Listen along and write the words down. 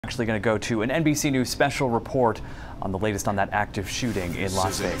Actually going to go to an NBC News special report on the latest on that active shooting in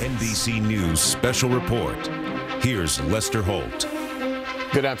Las Vegas. NBC News special report. Here's Lester Holt.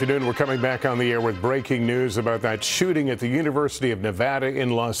 Good afternoon. We're coming back on the air with breaking news about that shooting at the University of Nevada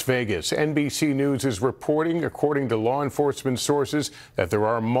in Las Vegas. NBC News is reporting, according to law enforcement sources, that there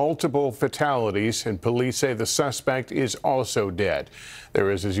are multiple fatalities, and police say the suspect is also dead. There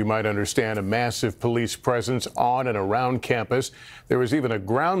is, as you might understand, a massive police presence on and around campus. There is even a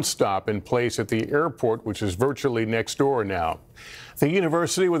ground stop in place at the airport, which is virtually next door now. The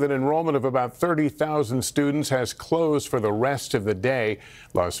university, with an enrollment of about 30,000 students, has closed for the rest of the day.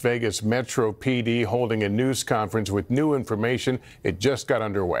 Las Vegas Metro PD holding a news conference with new information. It just got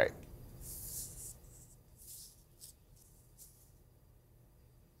underway.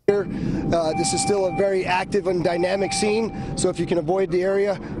 This is still a very active and dynamic scene, so if you can avoid the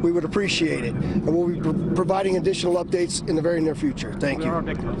area, we would appreciate it. And we'll be providing additional updates in the very near future. Thank you. There are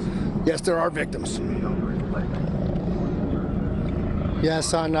victims. Yes, there are victims.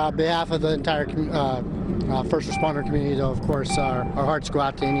 Yes, on behalf of the entire first responder community, though, of course, our hearts go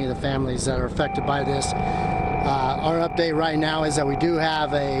out to any of the families that are affected by this. Our update right now is that we do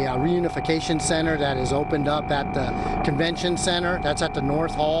have a reunification center that is opened up at the convention center. That's at the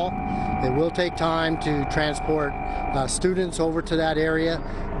North Hall. It will take time to transport students over to that area,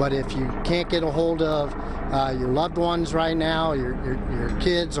 but if you can't get a hold of your loved ones right now, your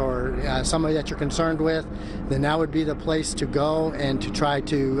kids or somebody that you're concerned with, then that would be the place to go and to try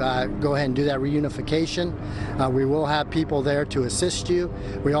to go ahead and do that reunification. We will have people there to assist you.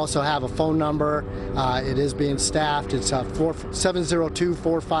 We also have a phone number. It is being staffed. It's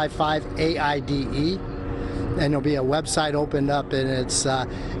 702-455-AIDE. And there'll be a website opened up, and it's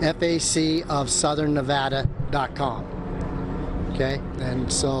facofsouthernnevada.com. Okay, and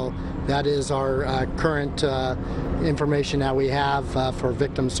so that is our current information that we have for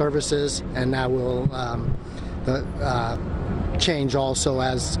victim services, and that will change also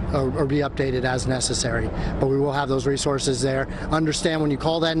as or be updated as necessary. But we will have those resources there. Understand when you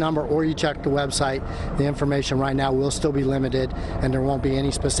call that number or you check the website, the information right now will still be limited, and there won't be any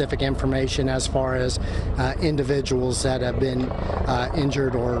specific information as far as individuals that have been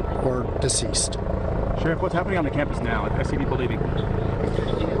injured or deceased. Sheriff, what's happening on the campus now? I see people leaving.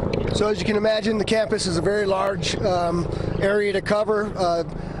 So as you can imagine, the campus is a very large area to cover.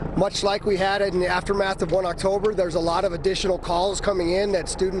 Much like we had in the aftermath of 1 October, there's a lot of additional calls coming in that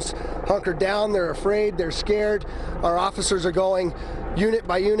students hunkered down, they're afraid, they're scared. Our officers are going unit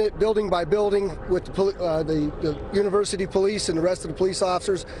by unit, building by building with the university police and the rest of the police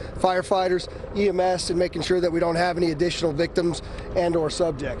officers, firefighters, EMS, and making sure that we don't have any additional victims and or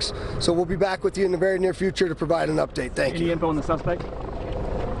subjects. So we'll be back with you in the very near future to provide an update. Thank you. Any info on the suspect?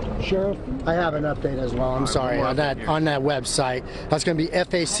 Sheriff, I have an update as well. I'm sorry, on that website. That's going to be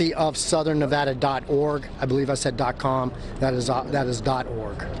facofsouthernnevada.org. I believe I said .com. That is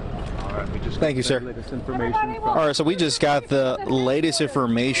 .org. Thank you, sir. All right, so we just got the latest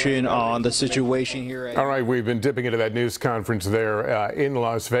information on the situation here. All right, we've been dipping into that news conference there in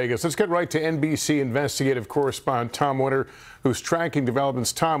Las Vegas. Let's get right to NBC investigative correspondent Tom Winter, who's tracking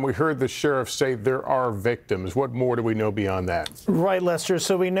developments. Tom, we heard the sheriff say there are victims. What more do we know beyond that? Right, Lester.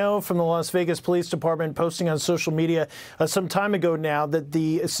 So we know from the Las Vegas Police Department posting on social media some time ago now that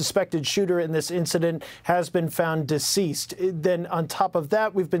the suspected shooter in this incident has been found deceased. Then on top of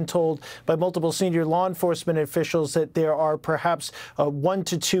that, we've been told by multiple senior law enforcement officials that there are perhaps 1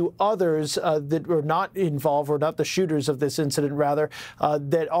 to 2 others that were not involved, or not the shooters of this incident, rather,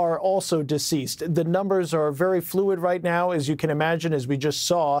 that are also deceased. The numbers are very fluid right now, as you can imagine, as we just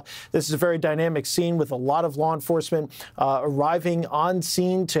saw. This is a very dynamic scene with a lot of law enforcement arriving on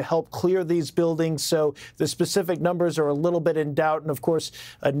scene to help clear these buildings. So the specific numbers are a little bit in doubt. And of course,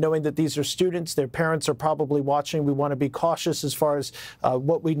 knowing that these are students, their parents are probably watching, we want to be cautious as far as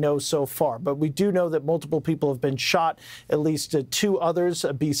what we know so far. But we do know that multiple people have been shot. At least 2 others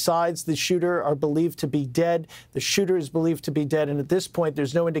besides the shooter are believed to be dead. The shooter is believed to be dead. And at this point,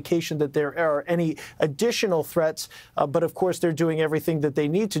 there's no indication that there are any additional threats. But of course, they're doing everything that they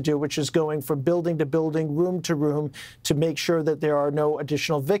need to do, which is going from building to building, room to room, to make sure that there are no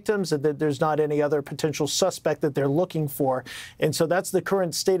additional victims and that there's not any other potential suspect that they're looking for. And so that's the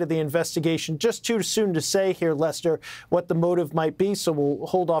current state of the investigation. Just too soon to say here, Lester, what the motive might be. So we'll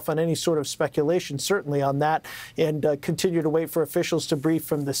hold off on any sort of speculation, certainly on that, and continue to wait for officials to brief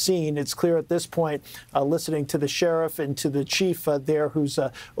from the scene. It's clear at this point, listening to the sheriff and to the chief there who's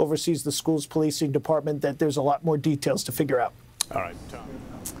oversees the school's policing department, that there's a lot more details to figure out. All right, Tom.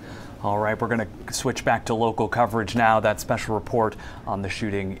 All right, we're going to switch back to local coverage now. That special report on the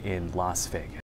shooting in Las Vegas.